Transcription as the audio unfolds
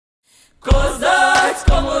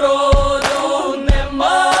Козацькому роду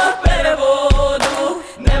нема переводу,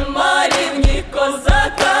 нема рівні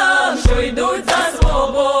козакам, що йдуть за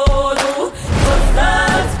свободу.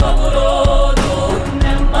 Козацькому роду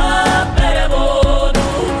нема переводу,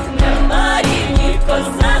 нема рівні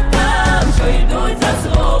козакам, що йдуть за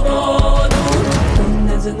свободу. Хто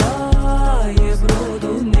не знає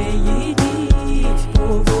броду, не їдіть по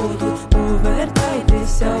воду,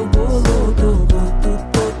 повертайтеся в болото, бо тут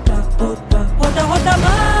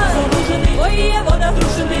отаман залужений, воєвода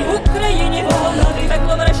Грушиний, в Україні головний,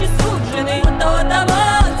 пекло врешті суджений.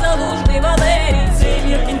 Отаман залужний Валерій, цей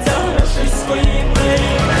мір кінця грошей свої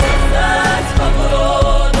мрії. Козацькому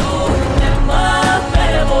роду нема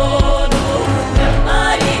переводу, нема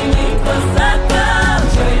рівні козакам,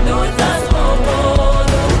 що йдуть за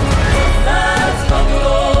свободу. Козацькому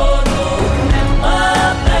роду нема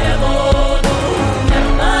переводу,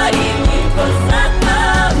 нема рівні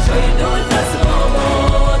козакам, що йдуть за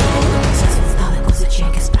свободу. Знали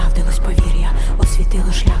козаченьки, справдилось повір'я,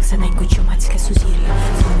 освітило шлях синенько чумацьке сузір'я.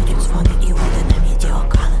 Дзвонить дзвони і води на міді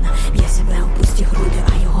окалина, б'є себе у пусті груди,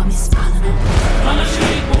 а його міст спалена. А наш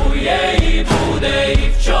рік бує і буде, і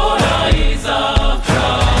вчора, і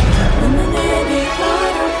завтра. На небі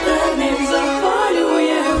характерник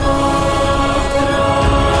запалює вогра.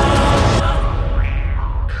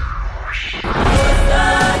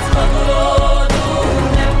 Козацькому роду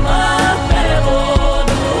нема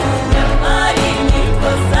переводу, нема рівні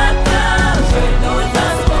козакам, що йдуть за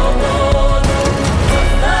свободу.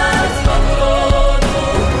 Козацькому роду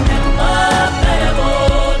нема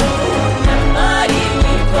переводу, нема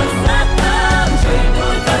рівні козакам, що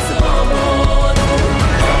йдуть за свободу.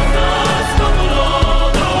 Козацькому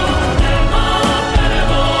роду нема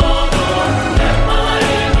переводу, нема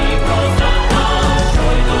рівні козакам, що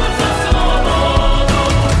йдуть за свободу.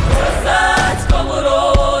 Козацькому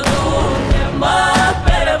роду нема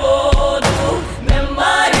переводу,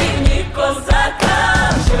 нема рівні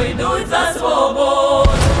козакам, що йдуть за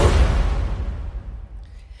свободу.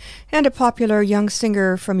 And a popular young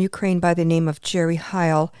singer from Ukraine by the name of Jerry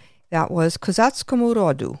Heil. That was Козацькому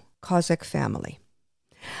роду, Cossack Family.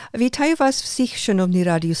 Вітаю вас всіх, шановні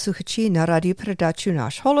радіослухачі, на радіопередачу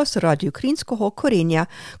 «Наш голос» радіо українського коріння,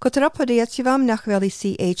 котра подається вам на хвилі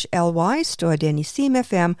CHLY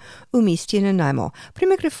 101.7 FM у місті Нанаймо. При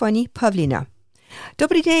мікрофоні Павліна.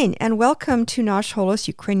 Добрий день, and welcome to Nash Holos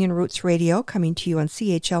Ukrainian Roots Radio, coming to you on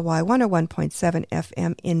CHLY 101.7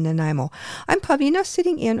 FM in Nanaimo. I'm Pavlina,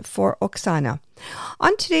 sitting in for Oksana.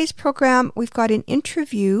 On today's program, we've got an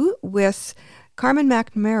interview with Carmen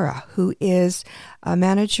McNamara, who is a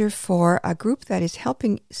manager for a group that is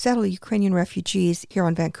helping settle Ukrainian refugees here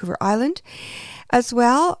on Vancouver Island. As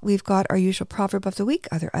well, we've got our usual proverb of the week,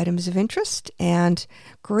 other items of interest, and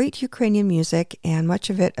great Ukrainian music, and much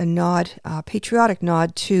of it a nod, patriotic nod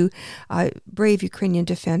to brave Ukrainian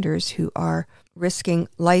defenders who are risking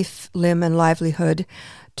life, limb, and livelihood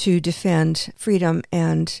to defend freedom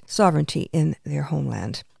and sovereignty in their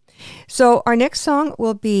homeland. So our next song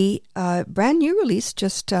will be a brand new release,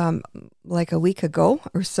 just like a week ago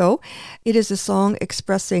or so. It is a song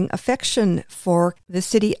expressing affection for the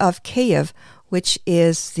city of Kyiv, which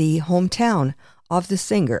is the hometown of the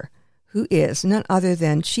singer, who is none other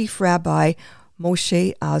than Chief Rabbi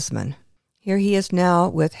Moshe Osman. Here he is now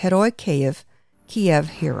with Heroi Kyiv, Kiev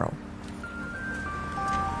Hero.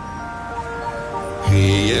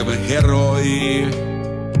 Київ герой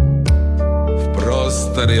в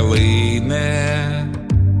просторі лине,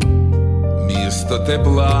 місто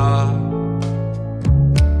тепла,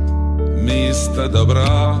 місто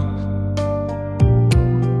добра,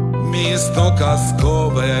 місто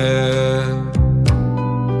казкове,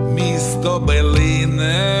 місто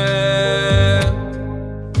белине,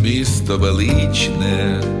 місто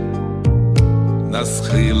величне на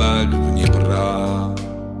схилах Дніпра.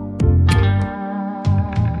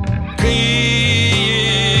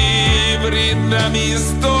 Київ, рідне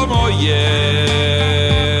місто моє,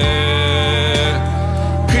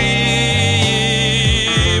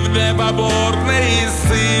 Київ небоборний і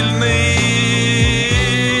сильний,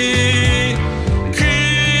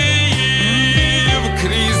 Київ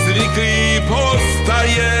крізь віки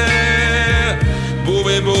постає, був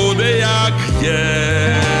і буде, як є,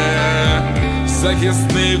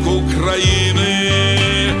 захисник України.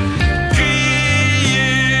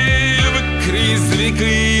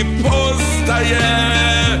 Віки постає,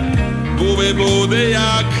 був і буде,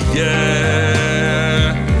 як є,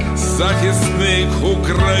 захисник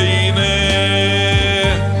України.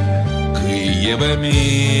 Києве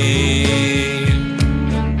мій,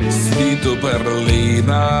 світу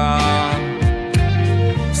перлина,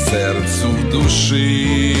 серцю в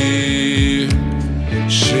душі,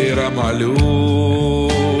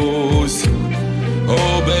 молюсь,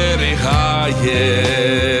 оберігаєш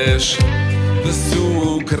всю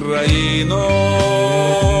Україну,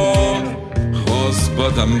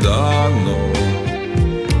 Господом дану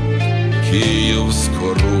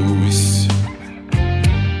Київську Русь.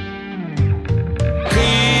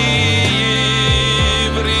 Київ,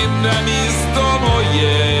 рідне місто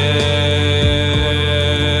моє,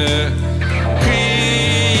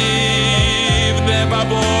 Київ,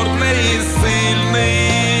 небоборний і сильний,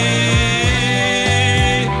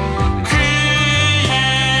 Київ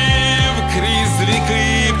крізь віки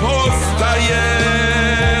постає,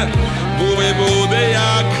 був і буде,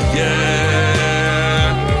 як є,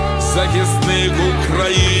 захисник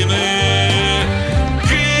України.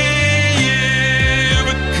 Київ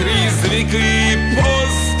крізь віки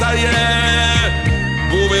постає,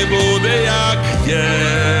 був і буде, як є,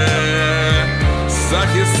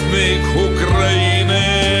 захисник України.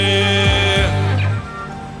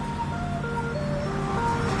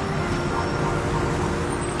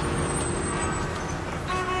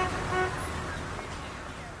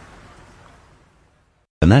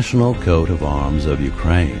 The national coat of arms of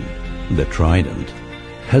Ukraine, the trident,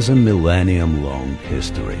 has a millennium-long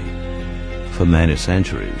history. For many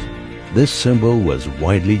centuries, this symbol was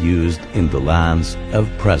widely used in the lands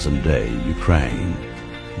of present-day Ukraine.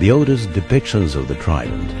 The oldest depictions of the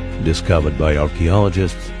trident, discovered by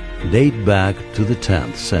archaeologists, date back to the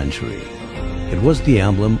 10th century. It was the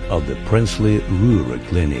emblem of the princely Rurik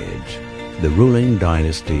lineage, the ruling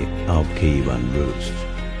dynasty of Kievan Rus.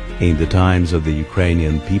 In the times of the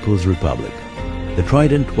Ukrainian People's Republic, the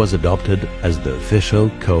trident was adopted as the official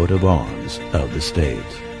coat of arms of the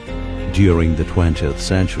state. During the 20th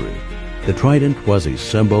century, the trident was a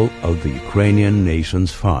symbol of the Ukrainian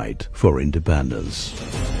nation's fight for independence,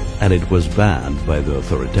 and it was banned by the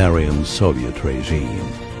authoritarian Soviet regime.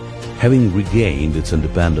 Having regained its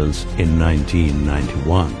independence in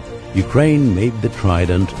 1991, Ukraine made the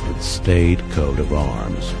trident its state coat of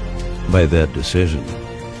arms. By that decision,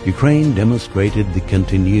 Ukraine demonstrated the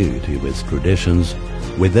continuity of its traditions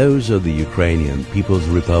with those of the Ukrainian People's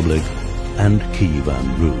Republic and Kievan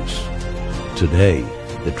Rus. Today,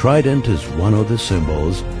 the trident is one of the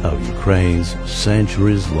symbols of Ukraine's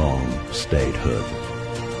centuries-long statehood.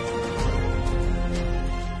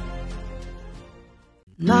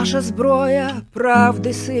 Наша зброя,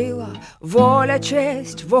 правди сила, воля,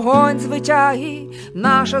 честь, вогонь звитяги.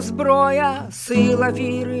 Наша зброя, сила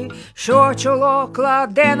віри, що чоло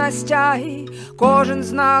кладе на стяги. Кожен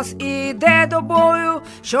з нас іде до бою,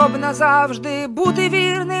 щоб назавжди бути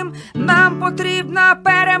вірним. Нам потрібна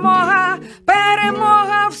перемога,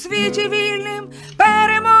 перемога в світі вільним.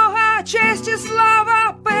 Перемога, честь і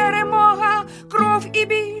слава, перемога, кров і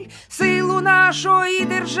біль. Силу нашої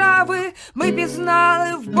держави ми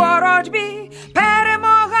пізнали в боротьбі.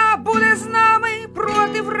 Перемога буде з нами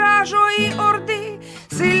проти вражої орди.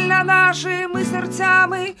 Сильна нашими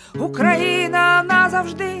серцями Україна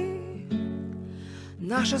назавжди.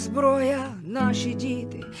 Наша зброя, наші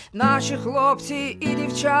діти, наші хлопці і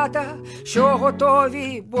дівчата, що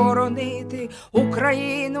готові боронити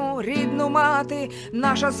Україну, рідну мати.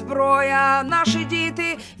 Наша зброя, наші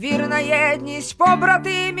діти, вірна єдність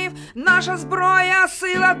побратимів. Наша зброя,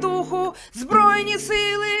 сила духу, Збройні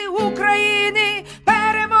сили України.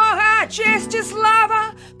 Перемога, честь і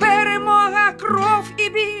слава, перемога, кров і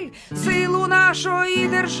біль. Силу нашої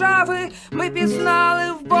держави ми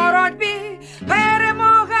пізнали в боротьбі.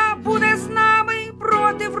 Перемога буде з нами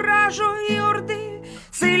проти вражої орди.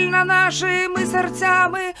 Сильна нашими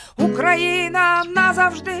серцями Україна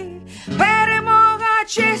назавжди. Перемога,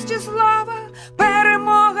 честь і слава,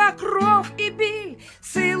 перемога, кров і біль.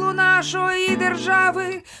 Силу нашої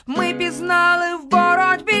держави ми пізнали в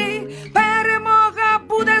боротьбі. Перемога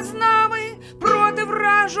буде з нами проти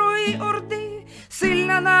вражої орди.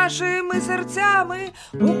 Сильна нашими серцями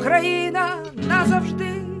Україна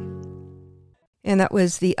назавжди. And that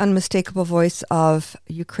was the unmistakable voice of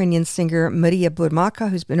Ukrainian singer Maria Burmaka,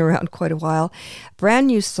 who's been around quite a while. Brand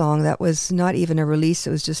new song that was not even a release. It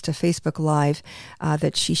was just a Facebook Live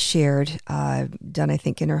that she shared, done, I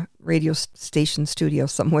think, in her radio station studio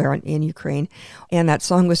somewhere in Ukraine. And that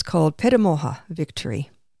song was called Peremoha, Victory.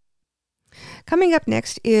 Coming up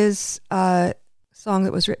next is a song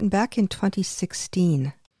that was written back in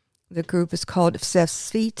 2016. The group is called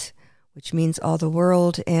Всесвіт, which means all the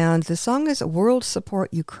world, and the song is World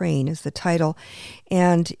Support Ukraine is the title,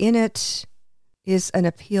 and in it is an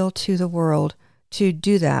appeal to the world to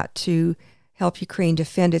do that, to help Ukraine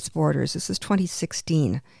defend its borders. This is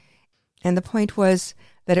 2016, and the point was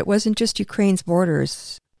that it wasn't just Ukraine's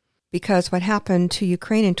borders. because what happened to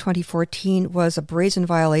Ukraine in 2014 was a brazen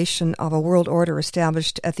violation of a world order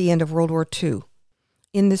established at the end of World War II.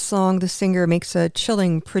 In this song, the singer makes a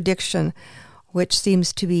chilling prediction, which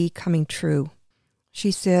seems to be coming true.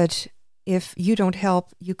 She said, if you don't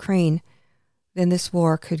help Ukraine, then this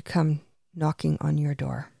war could come knocking on your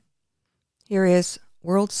door. Here is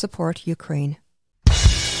World Support Ukraine.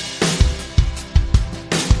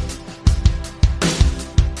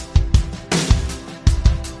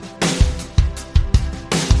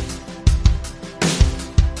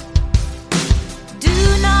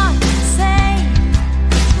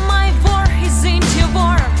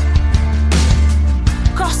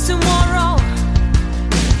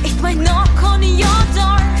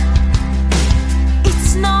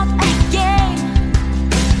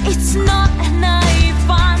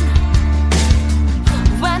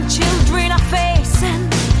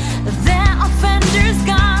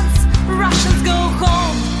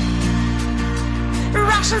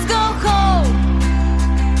 Russians go home.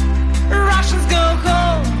 Russians go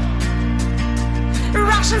home.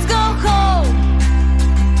 Russians go home.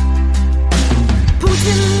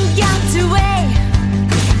 Putin got away,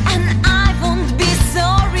 and I won't be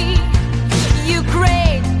sorry.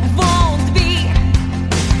 Ukraine won't be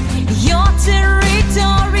your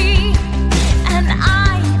territory. And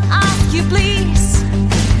I ask you please,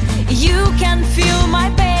 you can feel my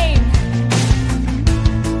pain.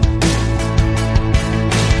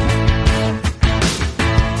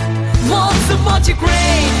 Won't support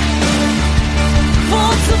Ukraine.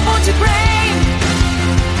 Won't support Ukraine.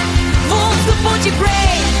 Won't support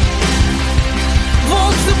Ukraine.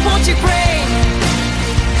 Won't support Ukraine.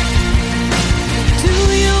 Do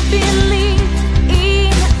you believe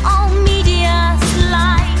in all media's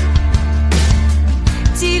lie?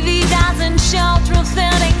 TV doesn't show true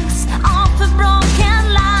feelings of a broken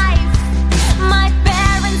life. My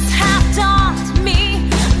parents have taught me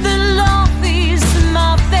that love is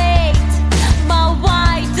my fate. But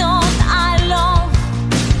why don't I love?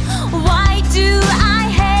 Why do I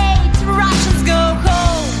hate? Russians go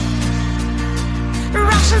home.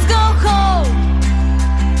 Russians go home.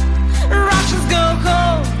 Russians go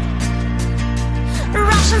home.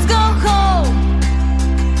 Russians go home.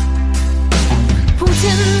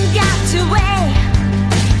 Putin got away,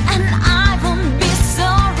 and I won't be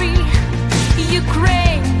sorry.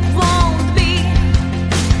 Ukraine won't be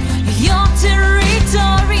your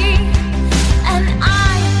territory. And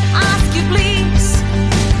I ask you please,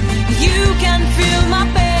 you can feel my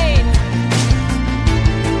pain.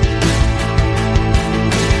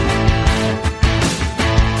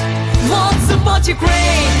 Won't support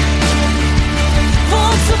Ukraine.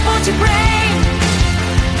 Won't support Ukraine.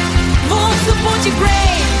 Won't support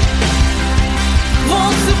Ukraine.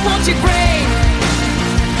 Won't support Ukraine.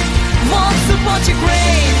 Won't support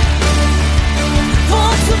Ukraine.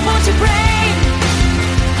 Won't support Ukraine.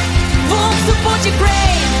 Won't support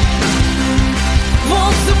Ukraine.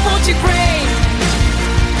 Won't support Ukraine.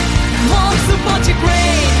 Won't support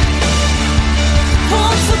Ukraine.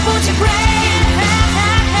 Won't support Ukraine.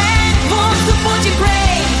 Won't support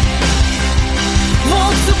Ukraine.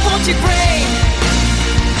 Won't support Ukraine.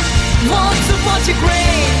 Won't support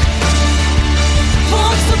Ukraine.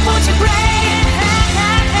 Won't support Ukraine.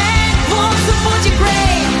 Won't support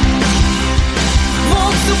Ukraine.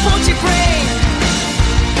 Won't support Ukraine.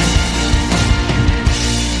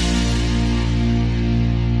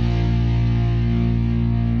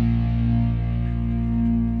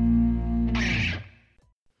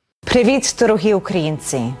 Привіт, дорогі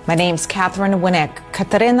українці. My name's Catherine Winnick,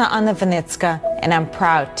 Katarina Anna Vinicka, and I'm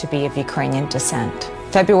proud to be of Ukrainian descent.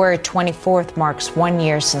 February 24th marks 1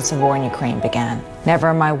 year since the war in Ukraine began. Never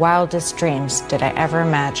in my wildest dreams did I ever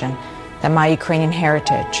imagine that my Ukrainian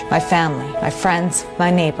heritage, my family, my friends, my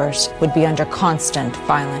neighbors would be under constant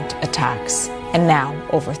violent attacks. And now,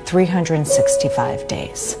 over 365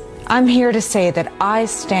 days. I'm here to say that I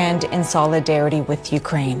stand in solidarity with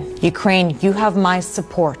Ukraine. Ukraine, you have my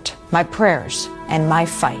support, my prayers, and my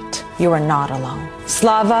fight. You are not alone.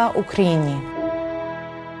 Slava Ukraini!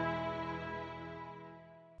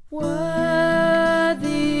 Were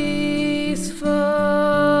these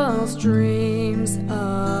false dreams?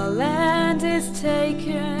 Our land is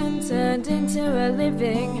taken, turned into a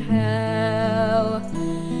living hell.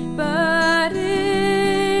 But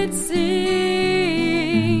it seems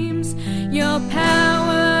your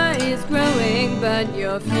power is growing, but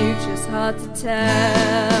your future's hard to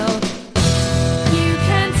tell. You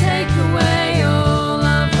can take away all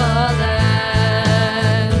of our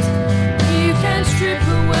land. You can strip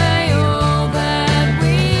away all that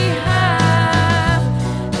we have,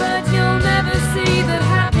 but you'll never see that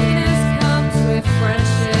happiness comes with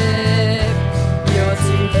friendship.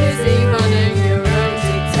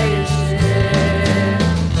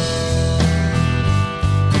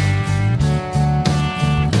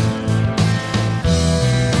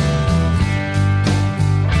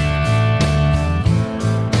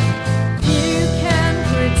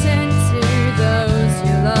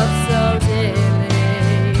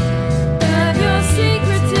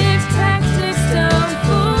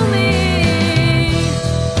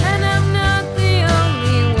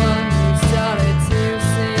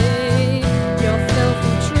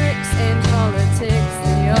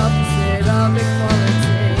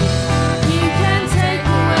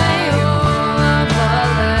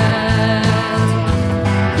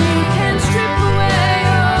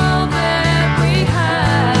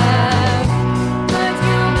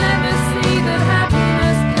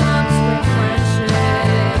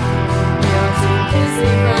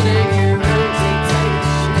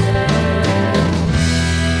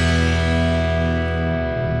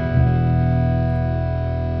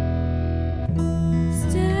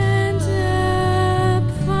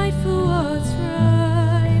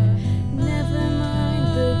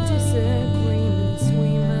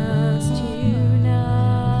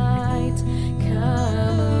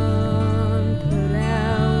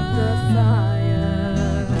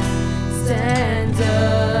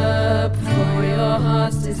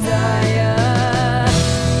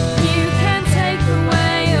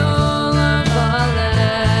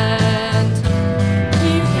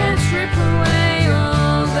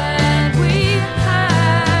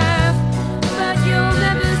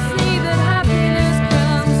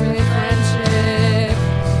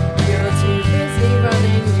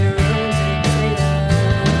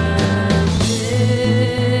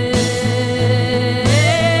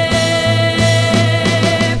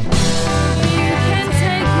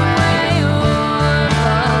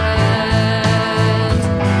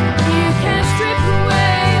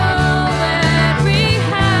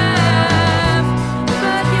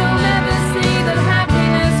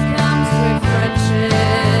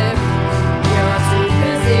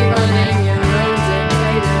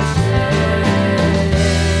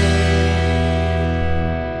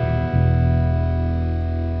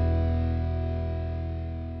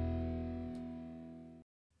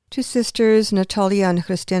 to sisters Natalia and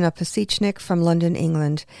Christina Pasichnik from London,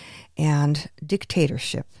 England, and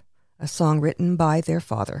Dictatorship, a song written by their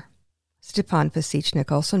father, Stepan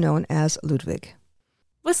Pasichnik, also known as Ludwig.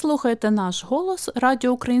 Ви слухаєте «Наш голос»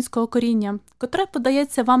 радіо українського коріння, котре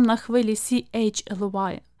подається вам на хвилі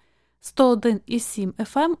CHLY 101,7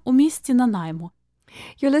 FM у місті Нанаймо.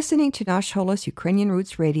 You're listening to Nash Holos Ukrainian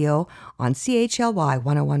Roots Radio on CHLY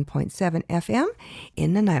 101.7 FM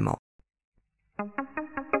in Nanaimo.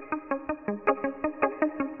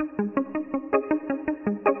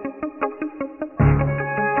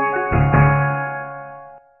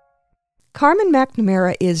 Carmen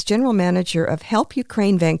McNamara is General Manager of Help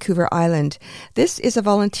Ukraine Vancouver Island. This is a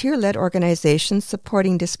volunteer-led organization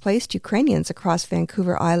supporting displaced Ukrainians across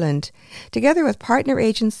Vancouver Island. Together with partner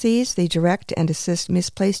agencies, they direct and assist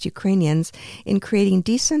misplaced Ukrainians in creating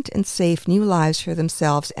decent and safe new lives for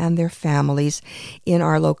themselves and their families in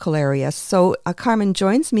our local area. So Carmen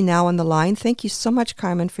joins me now on the line. Thank you so much,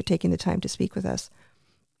 Carmen, for taking the time to speak with us.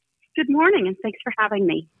 Good morning, and thanks for having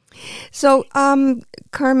me. So,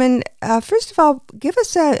 Carmen, first of all, give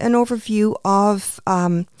us an overview of,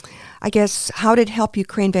 how did Help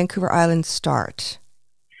Ukraine Vancouver Island start?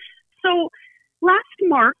 So, last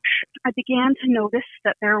March, I began to notice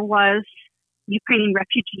that there was Ukrainian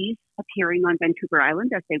refugees appearing on Vancouver Island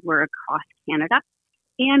as they were across Canada,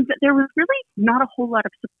 and there was really not a whole lot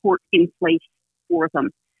of support in place for them.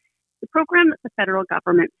 The program that the federal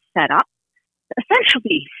government set up,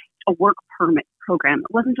 essentially a work permit program.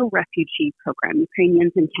 It wasn't a refugee program.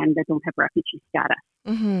 Ukrainians in Canada don't have refugee status.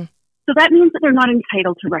 Mm-hmm. So that means that they're not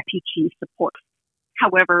entitled to refugee support.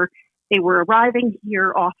 However, they were arriving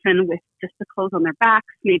here often with just the clothes on their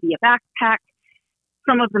backs, maybe a backpack.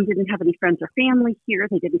 Some of them didn't have any friends or family here.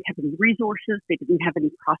 They didn't have any resources. They didn't have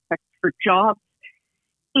any prospects for jobs.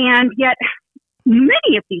 And yet,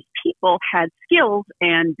 many of these people had skills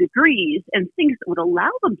and degrees and things that would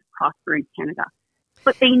allow them to prosper in Canada.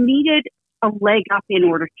 But they needed a leg up in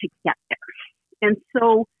order to get there. And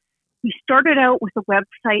so we started out with a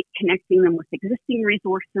website connecting them with existing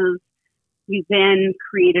resources. We then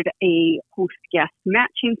created a host-guest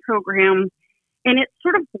matching program, and it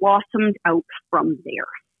sort of blossomed out from there.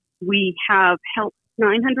 We have helped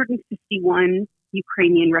 951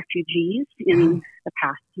 Ukrainian refugees in the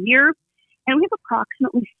past year, and we have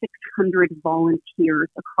approximately 600 volunteers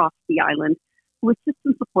across the island who assist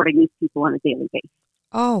in supporting these people on a daily basis.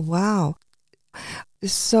 Oh, wow.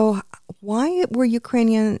 So why were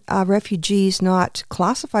Ukrainian refugees not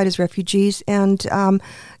classified as refugees and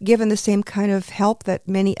given the same kind of help that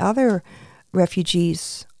many other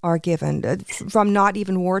refugees are given from not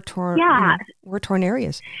even war-torn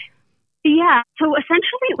areas? Yeah, so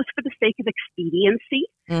essentially it was for the sake of expediency.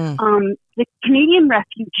 The Canadian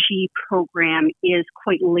refugee program is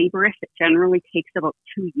quite laborious. It generally takes about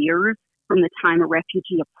 2 years from the time a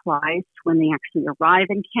refugee applies to when they actually arrive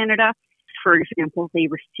in Canada. For example, they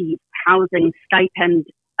receive a monthly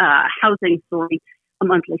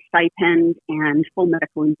stipend and full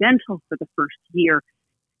medical and dental for the first year.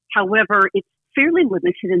 However, it's fairly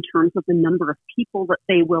limited in terms of the number of people that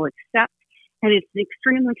they will accept, and it's an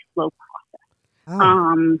extremely slow process.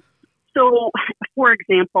 Oh. So, for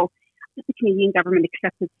example, the Canadian government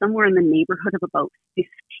accepted somewhere in the neighborhood of about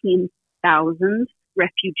 15,000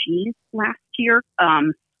 refugees last year.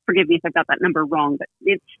 Forgive me if I've got that number wrong, but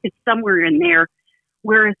it's somewhere in there,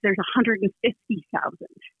 whereas there's 150,000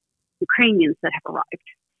 Ukrainians that have arrived.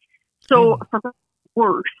 So for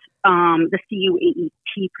worse, the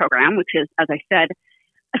CUAET program, which is, as I said,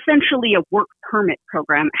 essentially a work permit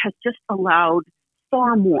program, has just allowed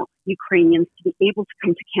far more Ukrainians to be able to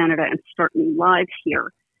come to Canada and start new lives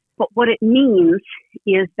here. But what it means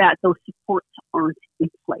is that those supports aren't in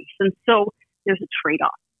place. And so there's a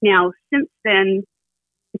trade-off. Now, since then,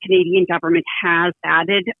 the Canadian government has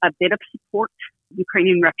added a bit of support.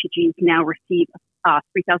 Ukrainian refugees now receive a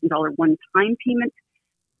 $3,000 one-time payment,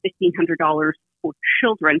 $1,500 for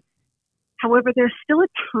children. However, there's still a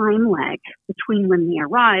time lag between when they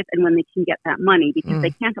arrive and when they can get that money, because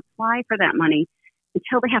they can't apply for that money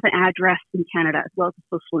until they have an address in Canada as well as a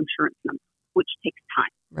social insurance number, which takes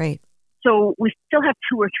time. Right. So we still have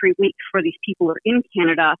 2 or 3 weeks for these people who are in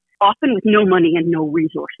Canada, often with no money and no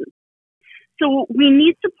resources. So we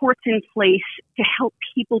need supports in place to help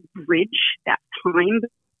people bridge that time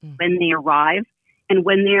when they arrive and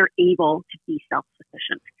when they're able to be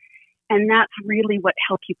self-sufficient. And that's really what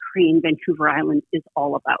Help Ukraine Vancouver Island is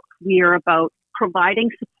all about. We are about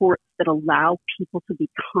providing supports that allow people to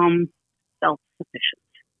become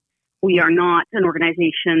self-sufficient. We are not an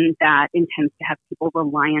organization that intends to have people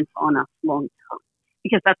reliant on us long term,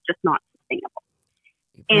 because that's just not sustainable.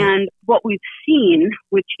 And what we've seen,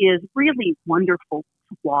 which is really wonderful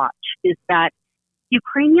to watch, is that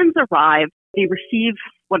Ukrainians arrive, they receive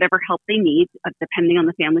whatever help they need, depending on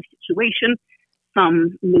the family situation.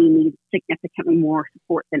 Some may need significantly more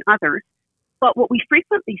support than others. But what we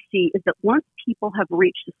frequently see is that once people have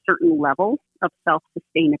reached a certain level of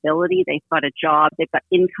self-sustainability, they've got a job, they've got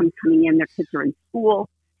income coming in, their kids are in school,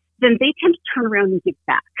 then they tend to turn around and give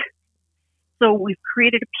back. So we've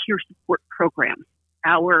created a peer support program.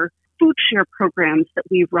 Our food share programs that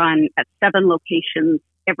we run at 7 locations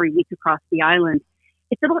every week across the island,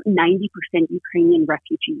 it's about 90% Ukrainian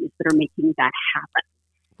refugees that are making that happen.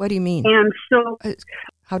 What do you mean? And so...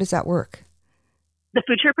 how does that work? The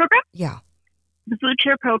food share program? Yeah. The food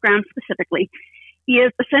share program specifically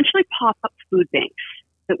is essentially pop-up food banks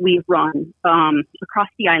that we run across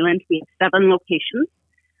the island. We have 7 locations: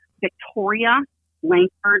 Victoria,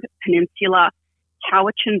 Langford, Peninsula,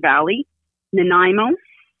 Cowichan Valley, Nanaimo,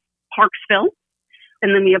 Parksville,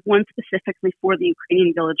 and then we have one specifically for the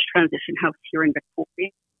Ukrainian Village Transition House here in Victoria.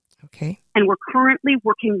 Okay. And we're currently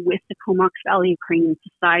working with the Comox Valley Ukrainian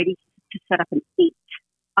Society to set up an 8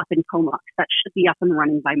 up in Comox. That should be up and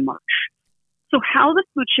running by March. So how the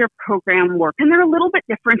food share program works, and they're a little bit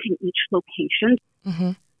different in each location,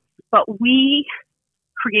 but we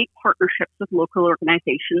create partnerships with local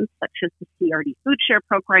organizations such as the CRD Food Share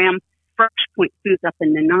Program, Fresh Point Foods up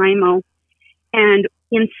in Nanaimo. And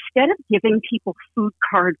instead of giving people food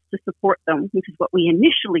cards to support them, which is what we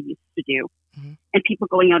initially used to do, and people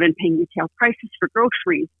going out and paying retail prices for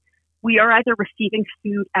groceries, we are either receiving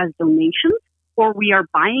food as donations or we are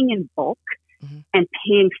buying in bulk and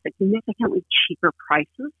paying significantly cheaper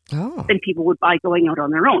prices than people would buy going out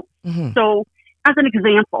on their own. So as an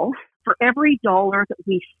example, for every dollar that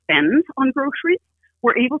we spend on groceries,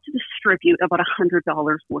 we're able to distribute about $100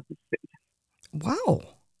 worth of food. Wow.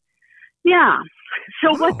 Yeah.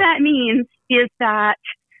 So what that means is that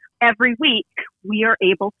every week we are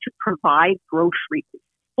able to provide groceries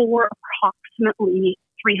for approximately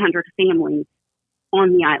 300 families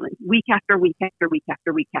on the island, week after week after week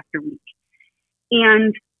after week after week.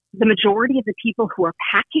 And the majority of the people who are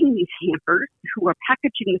packing these hampers, who are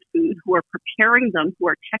packaging the food, who are preparing them, who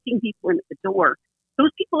are checking people in at the door,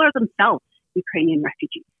 those people are themselves Ukrainian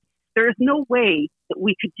refugees. There is no way that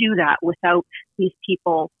we could do that without these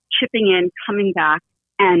people chipping in, coming back,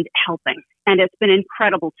 and helping. And it's been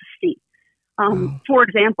incredible to see. For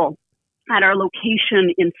example, at our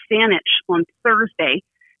location in Saanich on Thursday,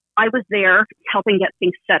 I was there helping get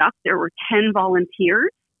things set up. There were 10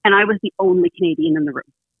 volunteers, and I was the only Canadian in the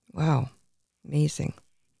room. Wow. Amazing.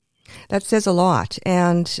 That says a lot.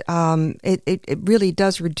 And it really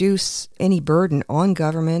does reduce any burden on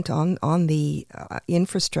government, on the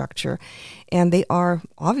infrastructure. And they are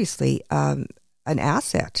obviously an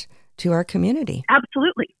asset to our community.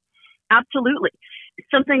 Absolutely. Absolutely.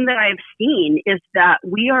 Something that I've seen is that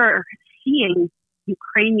we are seeing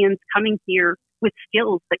Ukrainians coming here with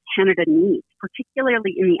skills that Canada needs,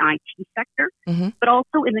 particularly in the IT sector, but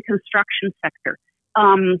also in the construction sector.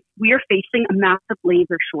 We are facing a massive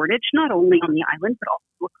labor shortage, not only on the island, but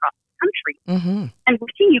also across the country. And we're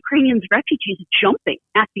seeing Ukrainians, refugees, jumping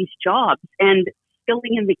at these jobs and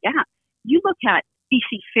filling in the gaps. You look at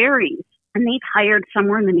BC Ferries, and they've hired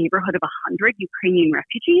somewhere in the neighborhood of 100 Ukrainian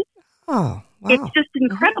refugees. Oh, wow. It's just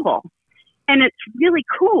incredible. And it's really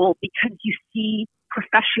cool because you see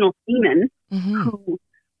professional seamen who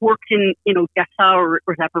worked in, Odessa or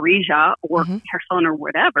Zaporizhia or Kherson or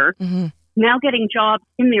whatever, now getting jobs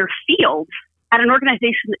in their field at an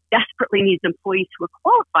organization that desperately needs employees who are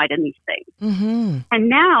qualified in these things. And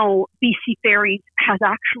now BC Ferries has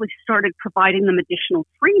actually started providing them additional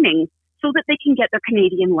training so that they can get their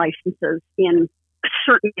Canadian licenses in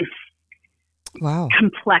certain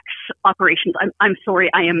complex operations. I'm sorry,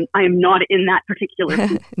 I am not in that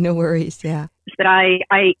particular. No worries, yeah. But I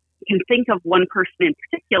can think of one person in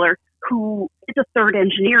particular who is a third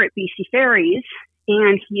engineer at BC Ferries,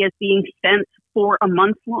 and he is being sent for a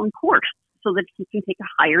month-long course so that he can take a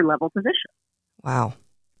higher level position. Wow.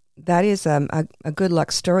 That is a good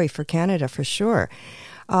luck story for Canada, for sure.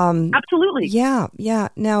 Absolutely. Yeah.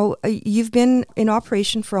 Now, you've been in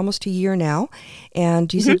operation for almost a year now,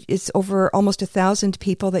 and you said it's over almost 1,000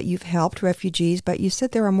 people that you've helped, refugees, but you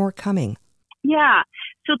said there are more coming. Yeah.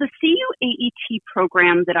 So the CUAET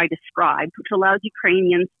program that I described, which allows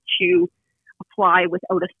Ukrainians to apply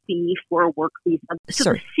without a fee for a work visa.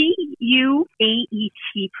 So the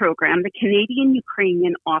CUAET program, the Canadian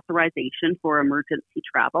Ukrainian Authorization for Emergency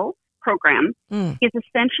Travel program, is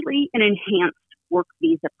essentially an enhanced work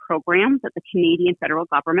visa program that the Canadian federal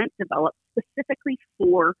government developed specifically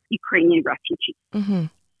for Ukrainian refugees.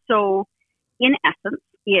 So in essence,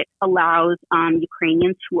 it allows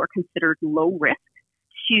Ukrainians who are considered low risk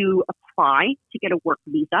to apply to get a work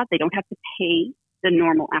visa. They don't have to pay the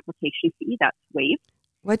normal application fee. That's waived.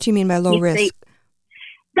 What do you mean by low risk?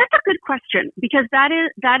 That's a good question, because that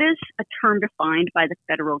is a term defined by the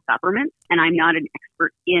federal government, and I'm not an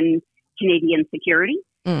expert in Canadian security,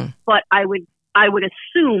 but I would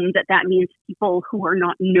assume that means people who are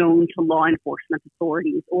not known to law enforcement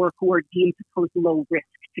authorities or who are deemed to pose low risk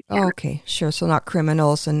to Canada. Okay, sure. So not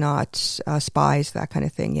criminals and not spies, that kind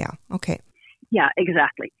of thing. Yeah. Okay. Yeah,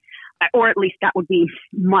 exactly. Or at least that would be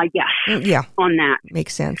my guess on that.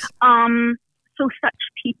 Makes sense. So such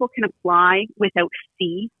people can apply without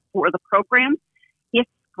fee for the program. If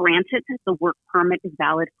granted, the work permit is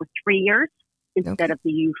valid for 3 years instead of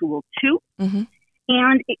the usual 2. Mm-hmm.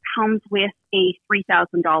 And it comes with a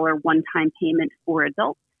 $3,000 one-time payment for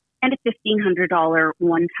adults and a $1,500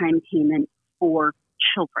 one-time payment for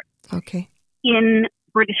children. Okay. In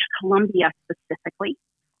British Columbia specifically,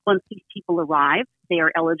 once these people arrive, they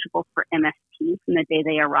are eligible for MSP from the day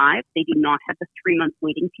they arrive. They do not have the 3-month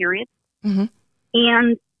waiting period. Mm-hmm.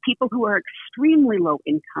 And people who are extremely low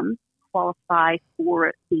income qualify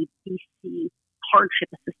for the BC Hardship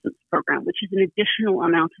Assistance Program, which is an additional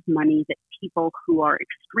amount of money that people who are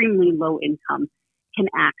extremely low income can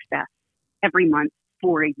access every month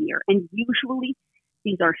for a year. And usually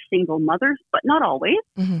these are single mothers, but not always.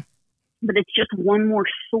 Mm-hmm. But it's just one more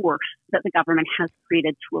source that the government has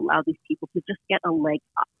created to allow these people to just get a leg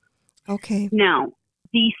up. Okay. Now,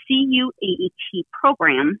 the CU-AET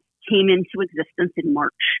program came into existence in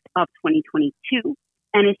March of 2022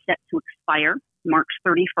 and is set to expire March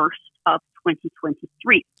 31st of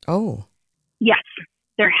 2023. Oh. Yes.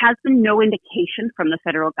 There has been no indication from the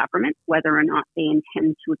federal government whether or not they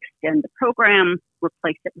intend to extend the program,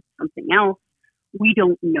 replace it with something else. We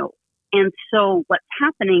don't know. And so what's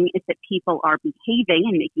happening is that people are behaving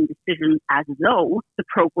and making decisions as though the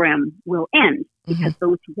program will end, because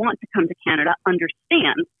those who want to come to Canada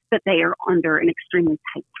understand that they are under an extremely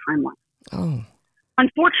tight timeline. Oh.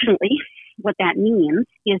 Unfortunately, what that means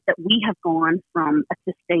is that we have gone from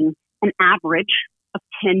assisting an average of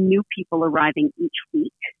 10 new people arriving each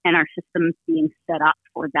week, and our systems being set up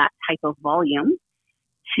for that type of volume,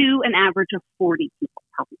 to an average of 40 people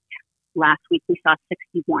per week. Last week, we saw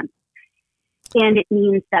 61. And it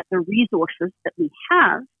means that the resources that we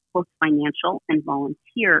have, both financial and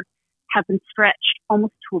volunteer, have been stretched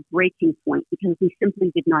almost to a breaking point because we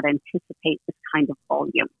simply did not anticipate this kind of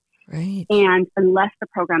volume. Right. And unless the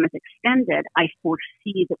program is extended, I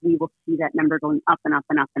foresee that we will see that number going up and up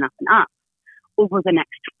and up and up and up over the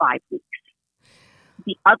next 5 weeks.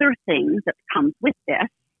 The other thing that comes with this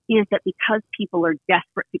is that because people are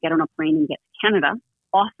desperate to get on a plane and get to Canada,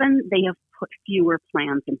 often they have put fewer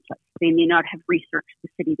plans in place. They may not have researched the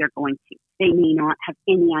city they're going to. They may not have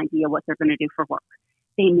any idea what they're going to do for work.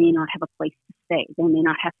 They may not have a place to stay. They may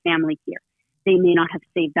not have family here. They may not have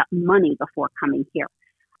saved up money before coming here.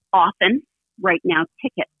 Often, right now,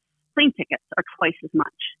 plane tickets are twice as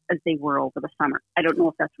much as they were over the summer. I don't know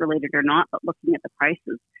if that's related or not, but looking at the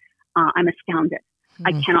prices, I'm astounded.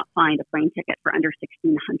 I cannot find a plane ticket for under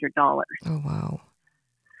 $1,600. Oh, wow.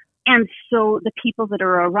 And so the people that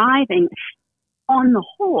are arriving, on the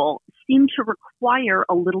whole, seem to require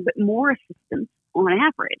a little bit more assistance on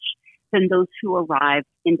average than those who arrive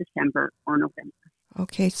in December or November.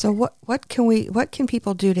 Okay, so what can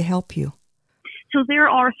people do to help you? So there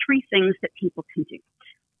are 3 things that people can do.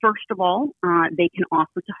 First of all, they can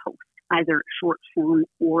offer to host either short-term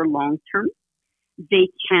or long-term. They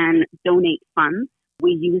can donate funds.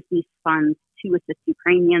 We use these funds to assist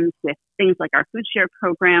Ukrainians with things like our food share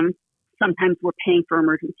program. Sometimes we're paying for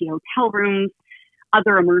emergency hotel rooms,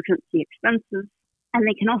 other emergency expenses, and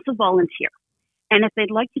they can also volunteer. And if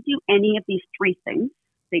they'd like to do any of these 3 things,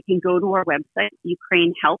 they can go to our website,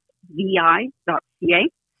 ukrainehelpvi.ca,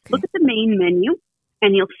 look at the main menu,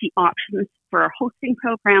 and you'll see options for our hosting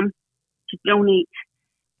program, to donate,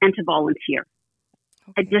 and to volunteer.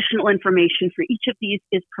 Okay. Additional information for each of these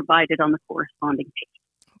is provided on the corresponding page.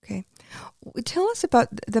 Okay. Tell us about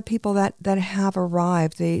the people that have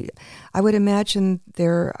arrived. I would imagine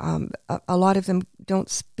a lot of them don't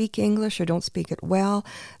speak English or don't speak it well.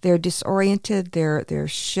 They're disoriented. They're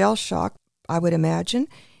shell-shocked, I would imagine,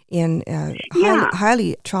 in a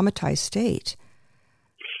highly traumatized state.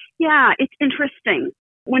 Yeah, it's interesting.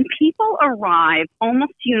 When people arrive,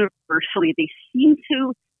 almost universally, they seem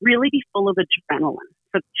to really be full of adrenaline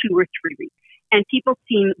for 2 or 3 weeks. And people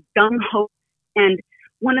seem gung-ho. And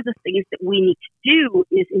one of the things that we need to do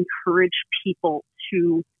is encourage people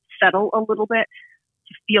to settle a little bit,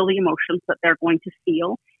 to feel the emotions that they're going to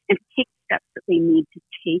feel, and take steps that they need to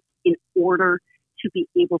take in order to be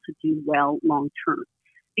able to do well long term.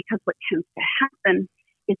 Because what tends to happen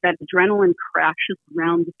is that adrenaline crashes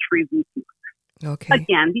around the 3-week mark. Okay.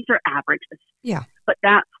 Again, these are averages. Yeah. But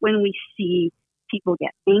that's when we see people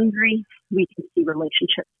get angry. We can see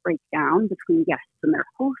relationships break down between guests and their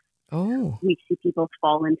hosts. Oh. We see people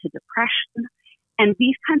fall into depression. And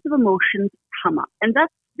these kinds of emotions come up. And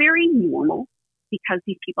that's very normal because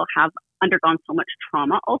these people have undergone so much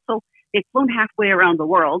trauma. Also, they've flown halfway around the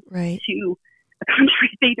world Right. to a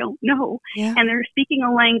country they don't know. Yeah. And they're speaking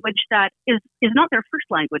a language that is not their first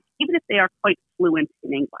language, even if they are quite fluent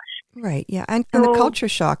in English. Right. Yeah. And the So- culture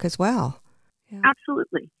shock as well. Yeah.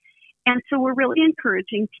 Absolutely. And so we're really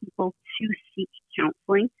encouraging people to seek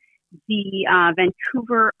counseling. The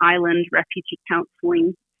Vancouver Island Refugee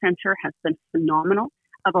Counseling Center has been phenomenal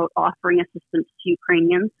about offering assistance to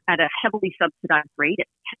Ukrainians at a heavily subsidized rate at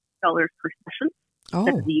 $10 per session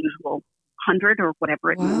instead Oh. of the usual $100 or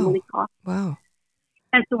whatever it Wow. normally costs. Wow.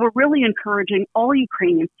 And so we're really encouraging all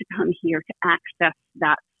Ukrainians to come here to access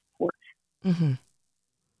that support. Mm-hmm.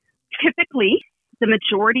 Typically, the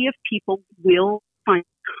majority of people will find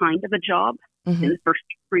kind of a job Mm-hmm. in the first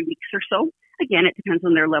 3 weeks or so. Again, it depends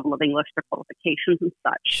on their level of English, their qualifications and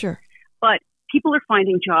such. Sure. But people are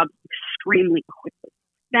finding jobs extremely quickly.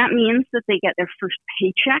 That means that they get their first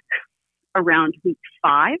paycheck around week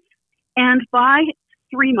 5. And by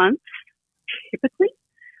 3 months, typically,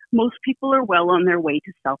 most people are well on their way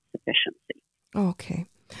to self-sufficiency. Okay.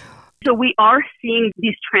 So we are seeing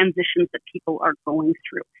these transitions that people are going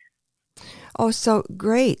through. Oh, so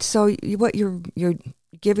great. So what you're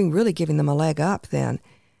really giving them a leg up then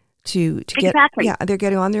to get, Exactly. yeah, they're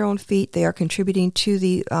getting on their own feet. They are contributing to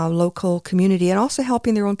the local community and also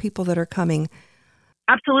helping their own people that are coming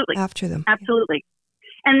Absolutely. after them. Absolutely.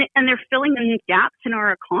 And they're filling in gaps in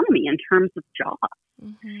our economy in terms of jobs.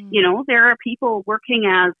 Mm-hmm. You know, there are people working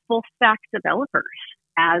as full stack developers,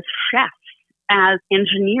 as chefs, as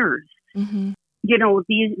engineers. Mm-hmm. You know,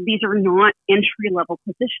 these are not entry level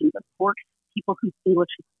positions. Of course, people whose English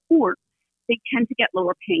is poor, they tend to get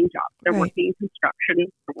lower paying jobs. They're Right. working in construction,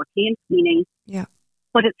 they're working in cleaning. Yeah.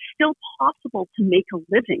 But it's still possible to make a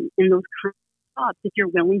living in those kinds of jobs if you're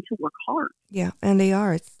willing to work hard. Yeah, and they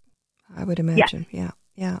are. I would imagine. Yeah.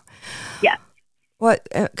 Yeah. Yes. Well,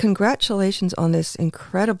 congratulations on this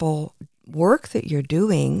incredible work that you're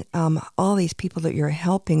doing. All these people that you're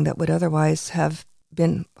helping that would otherwise have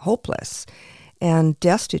been hopeless and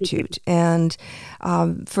destitute. And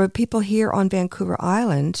for people here on Vancouver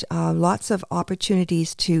Island, lots of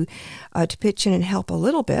opportunities to pitch in and help a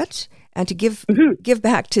little bit and to give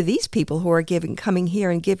back to these people who are coming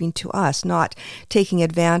here and giving to us, not taking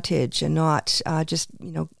advantage and not just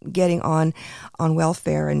getting on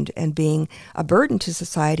welfare and being a burden to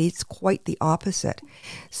society. It's quite the opposite.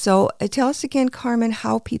 So tell us again, Carmen,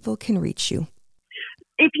 how people can reach you.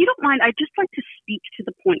 If you don't mind, I'd just like to speak to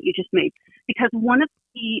the point you just made, because one of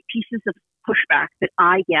the pieces of pushback that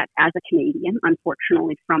I get as a Canadian,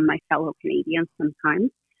 unfortunately from my fellow Canadians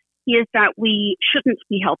sometimes, is that we shouldn't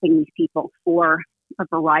be helping these people for a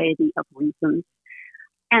variety of reasons.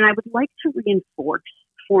 And I would like to reinforce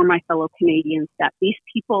for my fellow Canadians that these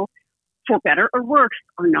people, for better or worse,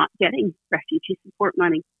 are not getting refugee support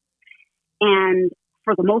money. And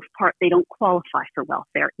for the most part, they don't qualify for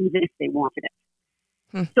welfare, even if they wanted it.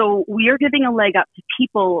 So we are giving a leg up to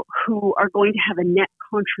people who are going to have a net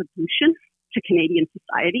contribution to Canadian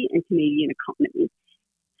society and Canadian economy.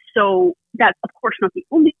 So that's, of course, not the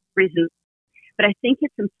only reason, but I think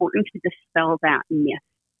it's important to dispel that myth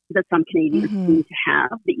that some Canadians seem to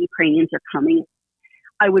have, that Ukrainians are coming.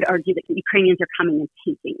 I would argue that the Ukrainians are coming and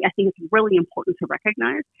taking. I think it's really important to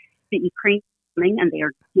recognize that Ukraine is coming and they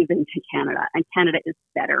are given to Canada, and Canada is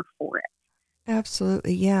better for it.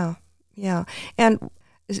 Absolutely, yeah. Yeah. And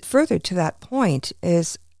further to that point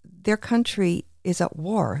is their country is at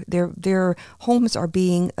war. Their homes are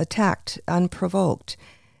being attacked unprovoked,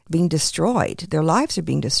 being destroyed. Their lives are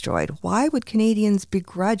being destroyed. Why would Canadians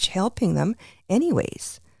begrudge helping them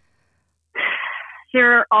anyways?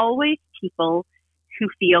 There are always people who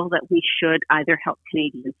feel that we should either help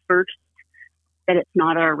Canadians first, that it's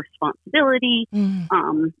not our responsibility.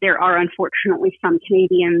 There are unfortunately some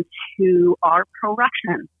Canadians who are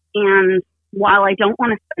pro-Russian. And while I don't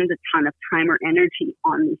want to spend a ton of time or energy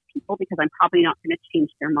on these people, because I'm probably not going to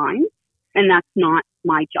change their minds, and that's not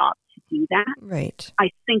my job to do that, right.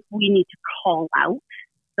 I think we need to call out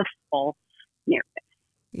the false narrative.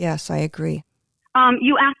 Yes, I agree.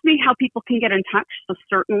 You asked me how people can get in touch, so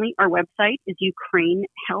certainly our website is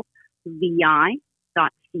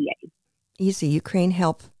ukrainehelpvi.ca. Easy. Ukraine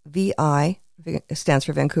Help VI stands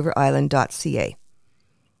for Vancouver Island.ca.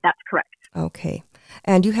 That's correct. Okay.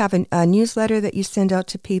 And you have a newsletter that you send out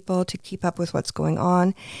to people to keep up with what's going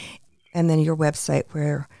on, and then your website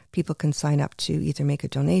where people can sign up to either make a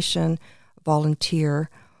donation, volunteer,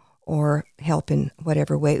 or help in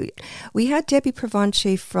whatever way. We had Debbie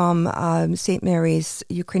Provenche from St. Mary's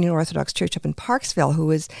Ukrainian Orthodox Church up in Parksville, who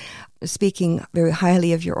was speaking very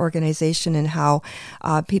highly of your organization and how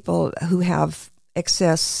people who have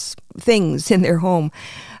excess things in their home,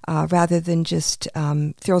 rather than just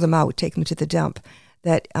throw them out, take them to the dump,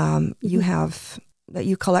 that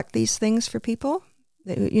you collect these things for people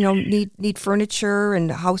that need furniture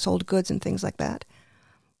and household goods and things like that.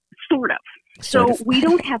 Sort of. So we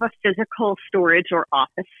don't have a physical storage or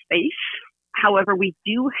office space. However, we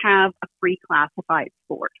do have a free classified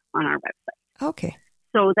board on our website. Okay.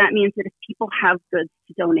 So that means that if people have goods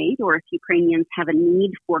to donate, or if Ukrainians have a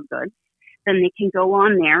need for goods, then they can go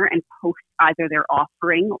on there and post either their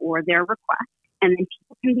offering or their request, and then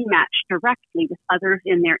people can be matched directly with others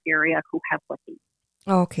in their area who have what they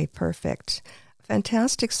need. Okay, perfect.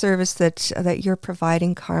 Fantastic service that you're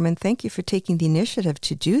providing, Carmen. Thank you for taking the initiative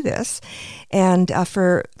to do this, and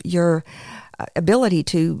for your ability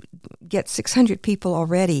to get 600 people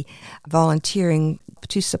already volunteering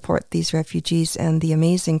to support these refugees and the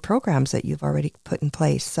amazing programs that you've already put in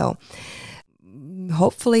place. So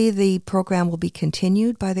hopefully the program will be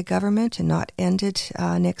continued by the government and not ended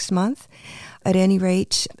next month. At any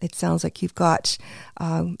rate, it sounds like you've got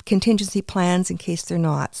contingency plans in case they're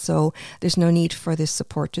not. So there's no need for this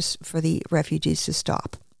support just for the refugees to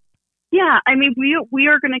stop. Yeah, I mean, we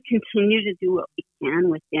are going to continue to do what we can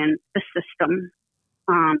within the system.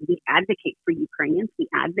 We advocate for Ukrainians. We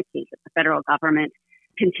advocate that the federal government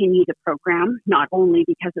continue the program, not only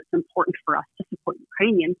because it's important for us to support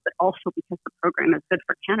Ukrainians, but also because the program is good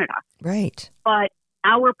for Canada. Right. But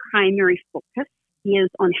our primary focus is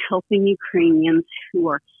on helping Ukrainians who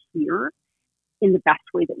are here in the best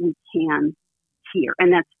way that we can here.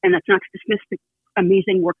 And that's not to dismiss the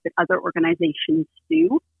amazing work that other organizations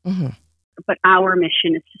do, mm-hmm. but our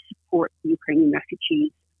mission is to support the Ukrainian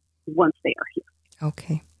refugees once they are here.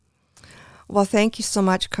 Okay. Well, thank you so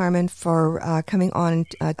much, Carmen, for coming on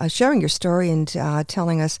and sharing your story and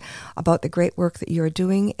telling us about the great work that you're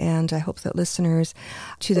doing. And I hope that listeners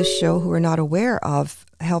to the show who are not aware of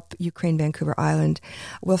Help Ukraine Vancouver Island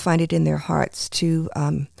will find it in their hearts to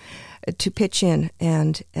pitch in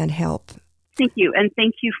and help. Thank you. And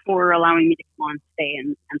thank you for allowing me to come on today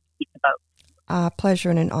and speak about. Pleasure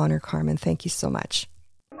and an honor, Carmen. Thank you so much.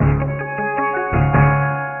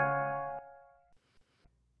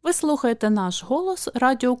 Ви слухаєте «Наш голос»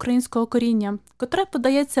 Радіо Українського коріння, котре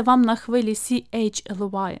подається вам на хвилі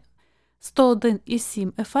CHLY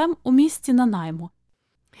 101,7 FM у місті Нанаймо.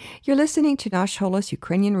 You're listening to Nash Holos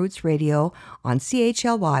Ukrainian Roots Radio on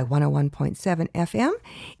CHLY 101.7 FM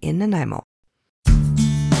in Nanaimo.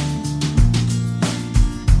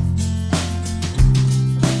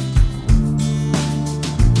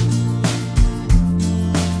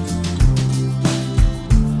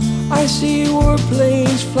 I see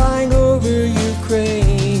warplanes flying over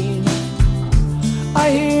Ukraine. I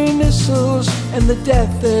hear missiles and the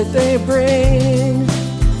death that they bring.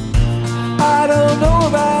 I don't know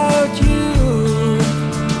about you,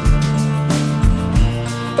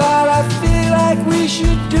 but I feel like we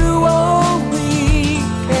should do all we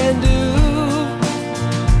can do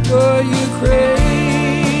for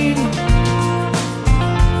Ukraine.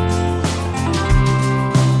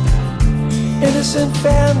 Innocent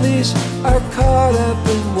families are caught up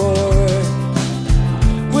in war,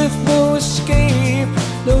 with no escape,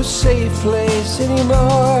 no safe place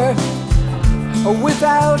anymore.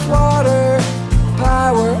 Without water,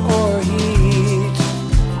 power or heat,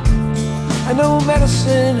 and no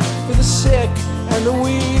medicine for the sick and the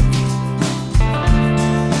weak.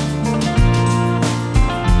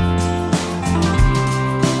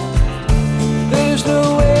 There's no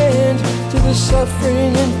end to the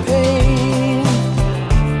suffering and pain.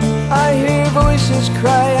 I hear voices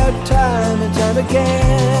cry out time and time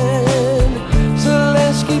again.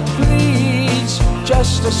 Zelensky pleads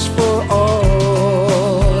justice for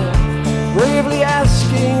all, bravely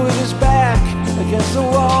asking with his back against the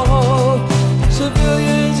wall.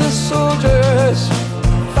 Civilians and soldiers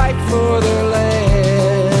fight for their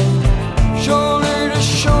land. Shoulder to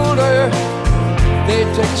shoulder, they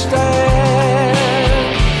take a stand.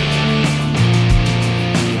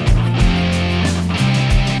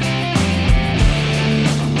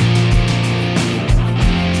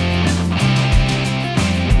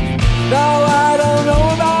 Now I don't know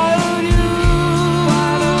about you,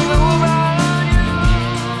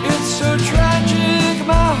 it's so tragic,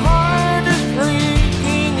 my heart is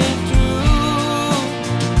breaking in two.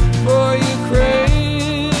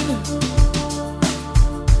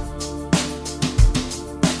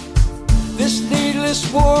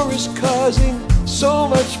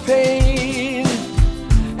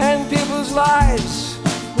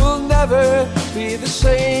 never be the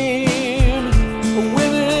same.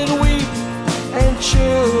 Women weep and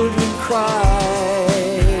children cry.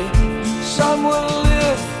 Some will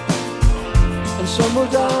live and some will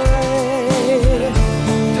die.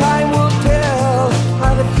 Time will tell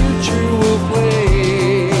how the future will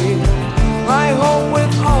play. I hope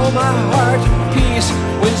with all my heart peace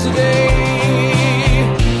wins the day.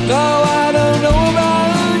 Now I don't know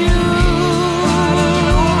about you,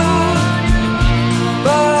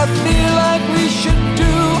 but I feel like we should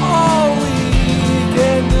do all we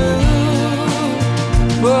can do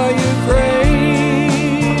for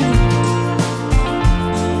Ukraine,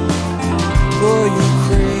 for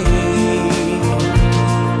Ukraine.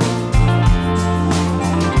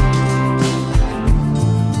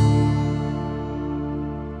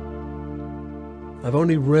 I've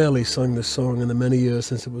only rarely sung this song in the many years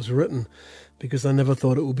since it was written, because I never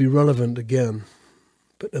thought it would be relevant again.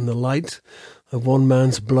 But in the light of one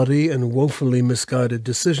man's bloody and woefully misguided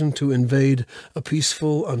decision to invade a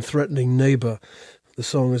peaceful and threatening neighbour, the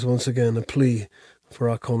song is once again a plea for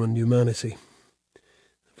our common humanity.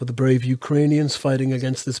 For the brave Ukrainians fighting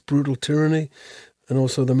against this brutal tyranny, and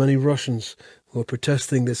also the many Russians who are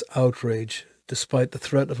protesting this outrage despite the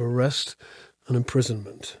threat of arrest and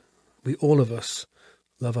imprisonment. We, all of us,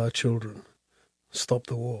 love our children. Stop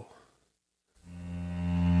the war.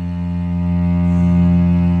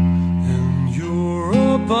 In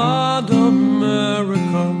Europe and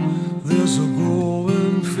America, there's a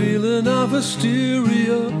growing feeling of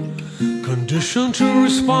hysteria, conditioned to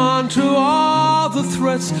respond to all the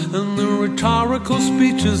threats and the rhetorical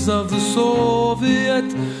speeches of the Soviet.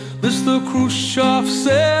 Mr. Khrushchev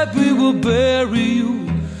said, "We will bury you."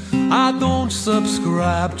 I don't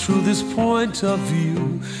subscribe to this point of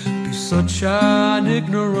view. Be such an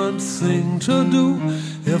ignorant thing to do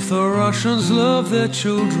if the Russians love their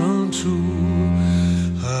children too.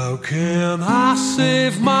 How can I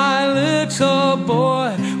save my little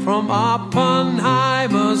boy from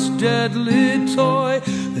Oppenheimer's deadly toy?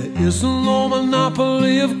 There is no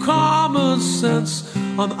monopoly of common sense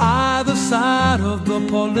on either side of the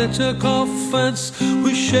political fence.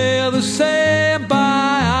 We share the same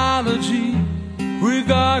biology,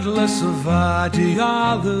 regardless of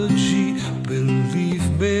ideology. Believe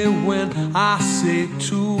me when I say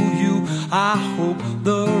to you, I hope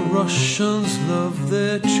the Russians love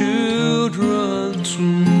their children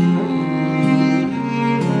too.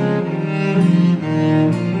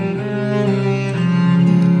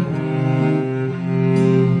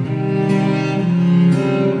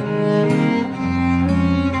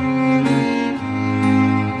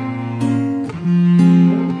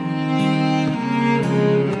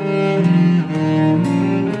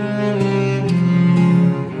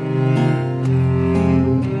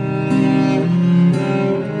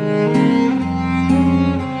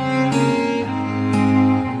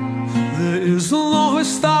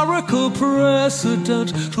 Precedent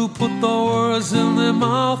to put the words in the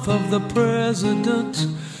mouth of the president.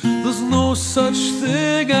 There's no such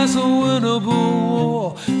thing as a winnable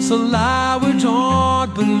war. It's a lie we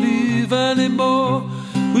don't believe anymore.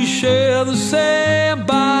 We share the same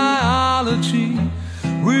biology,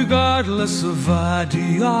 regardless of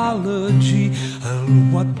ideology.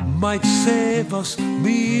 And what might save us,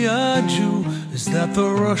 me and you, is that the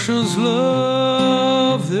Russians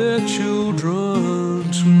love their children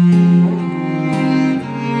too.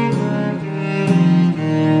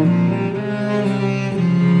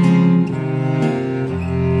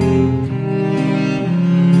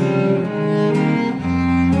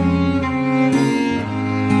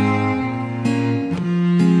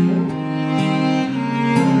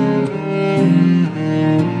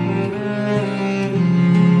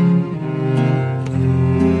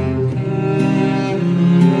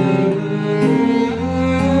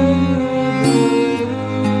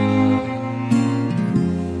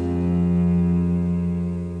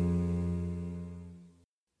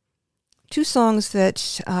 Two songs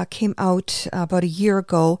that came out about a year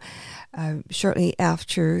ago, shortly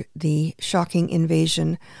after the shocking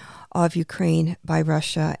invasion of Ukraine by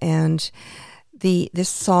Russia. And this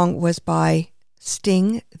song was by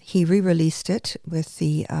Sting. He re-released it with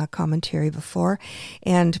the commentary before.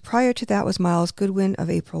 And prior to that was Miles Goodwin of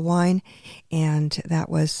April Wine. And that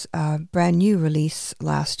was a brand new release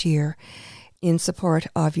last year in support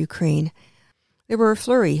of Ukraine. There were a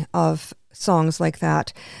flurry of songs like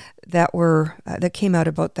that that came out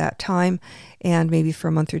about that time, and maybe for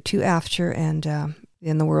a month or two after, and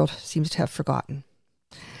then the world seems to have forgotten.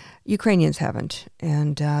 Ukrainians haven't,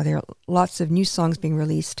 and there are lots of new songs being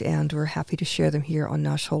released, and we're happy to share them here on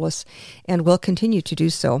Nash Holos, and will continue to do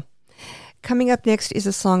so. Coming up next is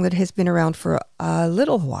a song that has been around for a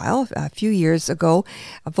little while. A few years ago,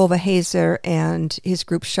 Vova Hazer and his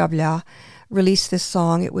group Shabla released this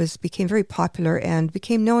song. It became very popular and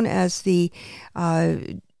became known as the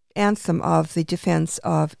anthem of the defense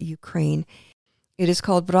of Ukraine. It is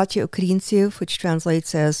called Bratya Ukraintsyev, which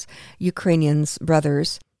translates as Ukrainians'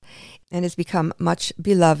 brothers, and has become much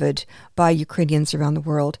beloved by Ukrainians around the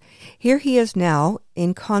world. Here he is now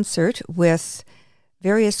in concert with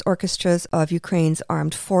various orchestras of Ukraine's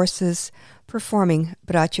armed forces performing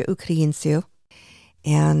Bratya Ukraintsyev.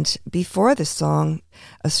 And before the song,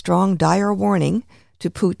 a strong, dire warning to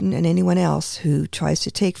Putin and anyone else who tries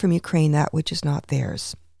to take from Ukraine that which is not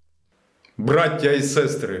theirs. Браття і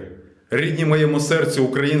сестри, рідні моєму серцю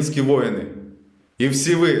українські воїни, і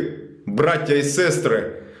всі ви, браття і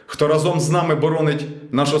сестри, хто разом з нами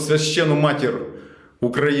боронить нашу священну матір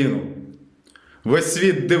Україну. Весь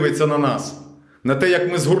світ дивиться на нас, на те,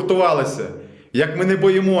 як ми згуртувалися, як ми не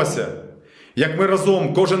боїмося, як ми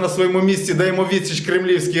разом, кожен на своєму місці, даємо відсіч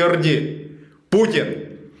кремлівській орді. Путін,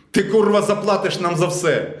 ти, курва, заплатиш нам за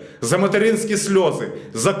все, за материнські сльози,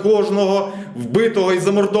 за кожного вбитого і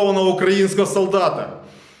замордованого українського солдата,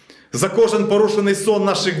 за кожен порушений сон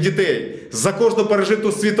наших дітей, за кожну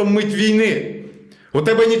пережиту світом мить війни. У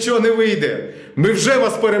тебе нічого не вийде. Ми вже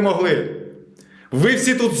вас перемогли. Ви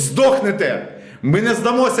всі тут здохнете. Ми не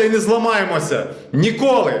здамося і не зламаємося.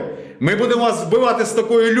 Ніколи. Ми будемо вас вбивати з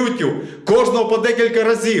такою люттю, кожного по декілька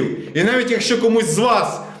разів. І навіть якщо комусь з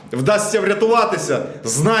вас вдасться врятуватися,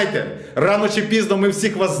 знайте, рано чи пізно ми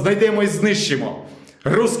всіх вас знайдемо і знищимо.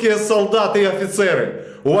 Русські солдати і офіцери,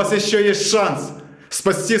 у вас ще є шанс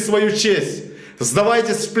спасти свою честь.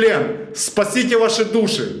 Здавайтесь в плен, спасіть ваші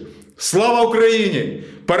душі. Слава Україні!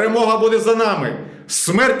 Перемога буде за нами!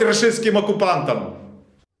 Смерть рашистським окупантам!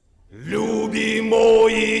 Любі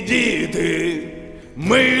мої діти,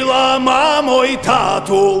 мила мамо й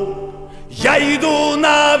тату, я йду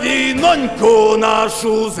на війноньку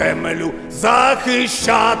нашу землю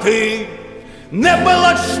захищати. Не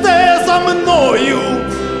плачте за мною,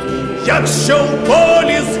 якщо в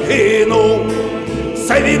полі згину.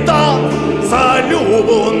 Це віта за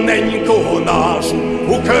любоненьку нашу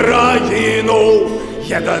Україну.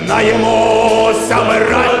 Єднаємося,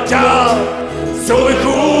 браття, цю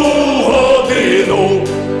лиху годину.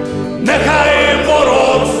 Нехай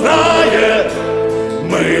ворог знає,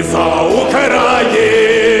 ми за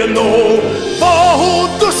Україну. Богу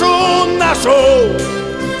душу нашу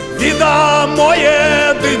віддамо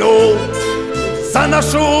єдину, за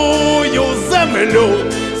нашою землю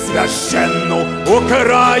священну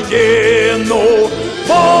Україну.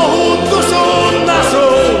 Богу душу нашу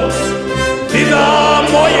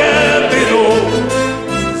віддамо єдину,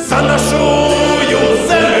 за нашою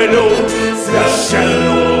землю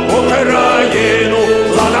священну Україну.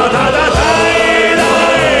 Ла-да-да-да-дай,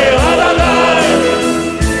 дай, ла-да-дай,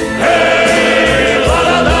 гей,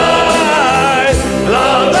 ла-да-дай,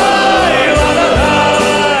 ла-дай,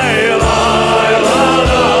 ла-да-дай, лай,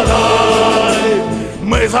 ла-да-дай.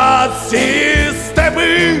 Ми за ці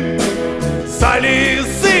степи, за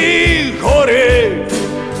ліси й гори,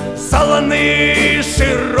 за лани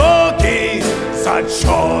широкі, за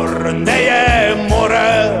Чорне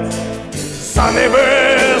море, за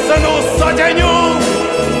небесну сотню,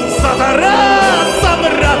 за Тараса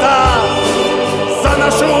брата, за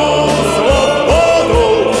нашу свободу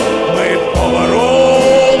ми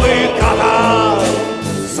побороли ката.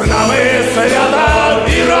 З нами свята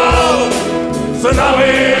віра, з нами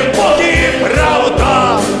Бог і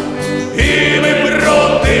правда, і ми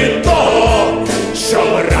проти того, що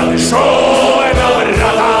брати, що на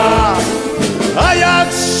брата. А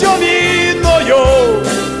якщо війною,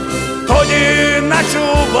 тоді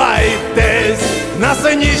начувайтесь,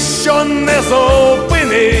 нас ніщо не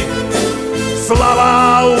зупинить.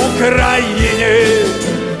 Слава Україні!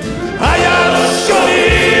 А якщо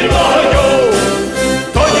війною,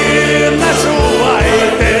 тоді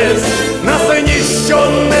начувайтесь, нас ніщо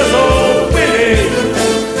не зупинить.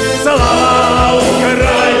 Слава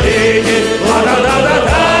Україні!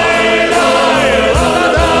 Ла-да-да-да-дай, дай,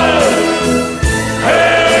 ла-да-дай,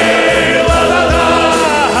 гей,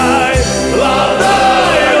 ла-да-дай,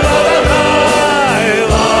 ла-дай, ла-да-дай,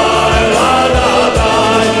 лай,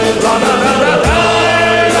 ла-да-дай,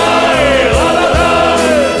 ла-да-да-да-дай, дай, ла-да-дай.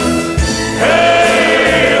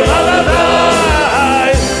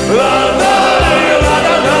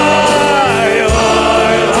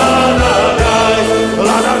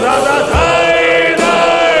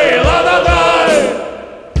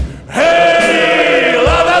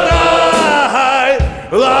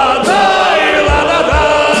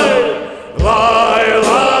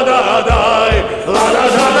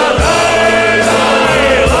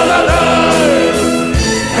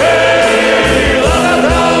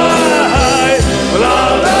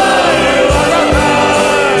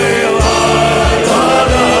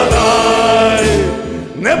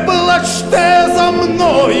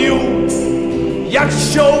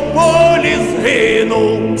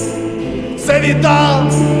 Україну, це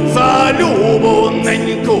віддам за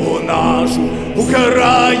любоненьку нашу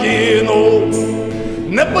Україну.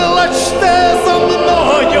 Не плачте за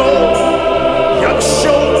мною, якщо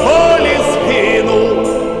в полі згину,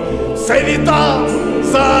 це віддам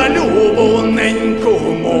за любоненьку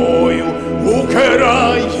мою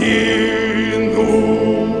Україну.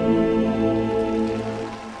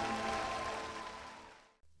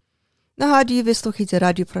 Нагадую, ви слухаєте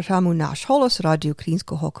радіопрограму «Наш голос» радіо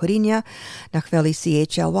українського коріння на хвилі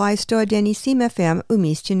CHLY 101,7 FM у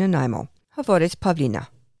місті Нанаймо. Говорить Павліна.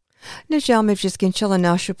 На жаль, ми вже скінчили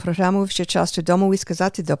нашу програму, ще час додому і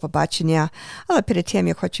сказати до побачення, але перед тим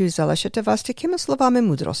я хочу залишити вас такими словами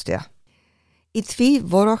мудрості. І твій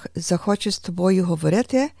ворог захоче з тобою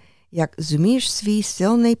говорити, як зумієш свій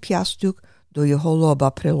сильний п'ястук до його лоба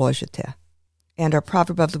приложити. And our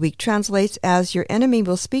proverb of the week translates as, your enemy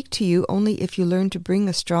will speak to you only if you learn to bring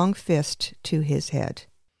a strong fist to his head.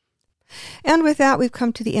 And with that, we've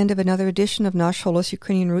come to the end of another edition of Nash Holos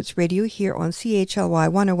Ukrainian Roots Radio here on CHLY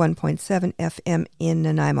 101.7 FM in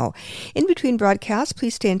Nanaimo. In between broadcasts,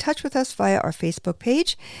 please stay in touch with us via our Facebook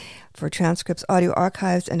page. For transcripts, audio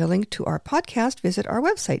archives, and a link to our podcast, visit our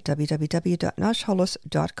website,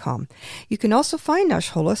 www.nashholos.com. You can also find Nash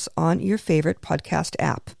Holos on your favorite podcast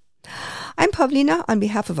app. I'm Pavlina. On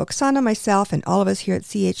behalf of Oksana, myself, and all of us here at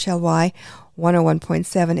CHLY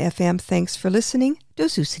 101.7 FM, thanks for listening. Do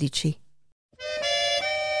zустрічі.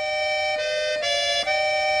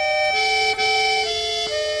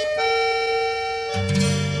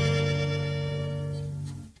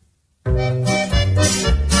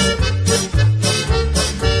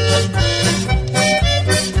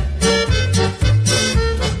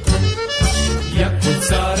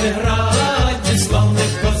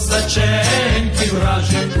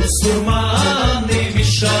 Сурмани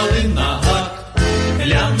вішали на гак,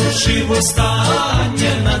 глянувши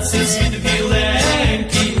востаннє на цей світ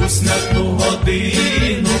біленький, у смертну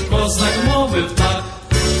годину козак мовив так: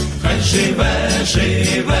 хай живе,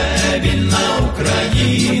 живе вільна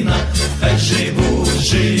Україна, хай живуть,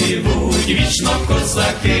 живуть вічно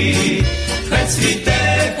козаки, хай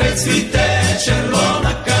цвіте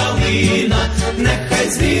червона калина, нехай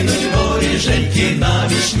згинуть воріженьки на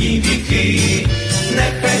вічні віки,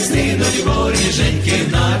 нехай згинуть воріженьки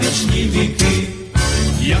на вічні віки.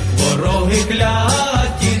 Як вороги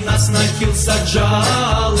кляті нас на кіл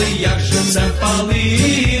саджали, як живцем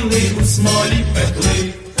палили, у смолі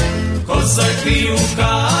пекли, козаки у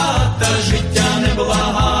хата життя не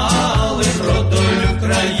благали, про долю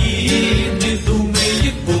країни думи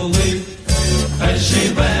їх були. Хай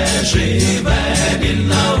живе, живе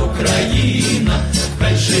вільна Україна,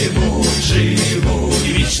 хай живуть,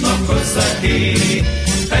 живуть вічно козаки,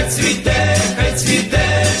 хай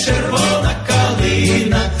цвіте червона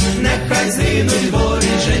калина, нехай згинуть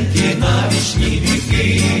воріженьки на вічні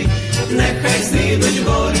віки, нехай згинуть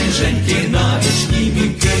воріженьки на вічні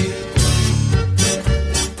віки.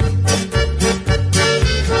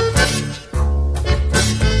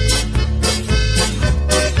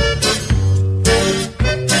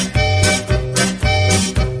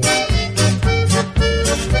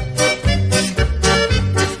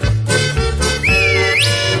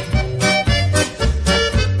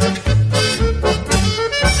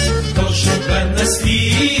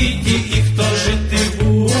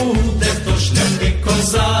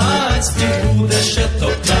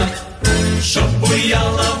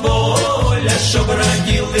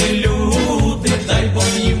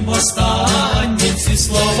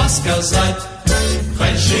 Сказать,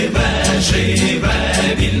 хай живе, живе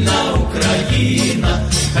вільна Україна,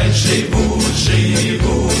 хай живуть,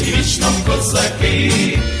 живуть вічно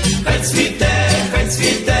козаки, хай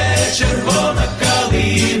цвіте червона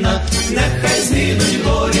калина, нехай згинуть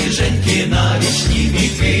воріженьки на вічні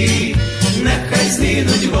віки, нехай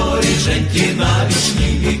згинуть воріженьки на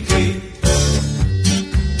вічні віки.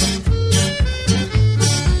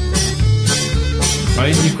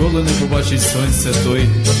 Хай ніколи не побачить сонця той,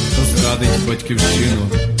 хто зрадить батьківщину.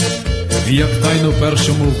 І як тайно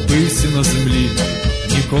першому вбивці на землі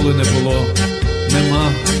ніколи не було,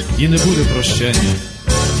 нема і не буде прощення.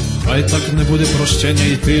 Хай так не буде прощення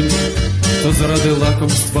і тим, хто заради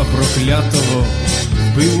лакомства проклятого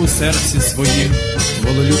вбив у серці своїм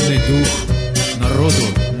волелюбний дух народу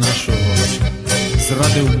нашого,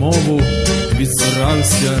 зрадив мову,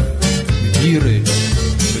 відзирався віри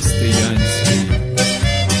християнської.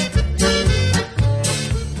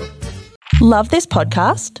 Love this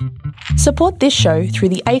podcast? Support this show through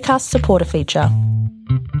the Acast supporter feature.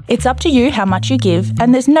 It's up to you how much you give,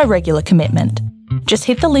 and there's no regular commitment. Just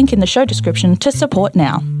hit the link in the show description to support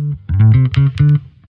now.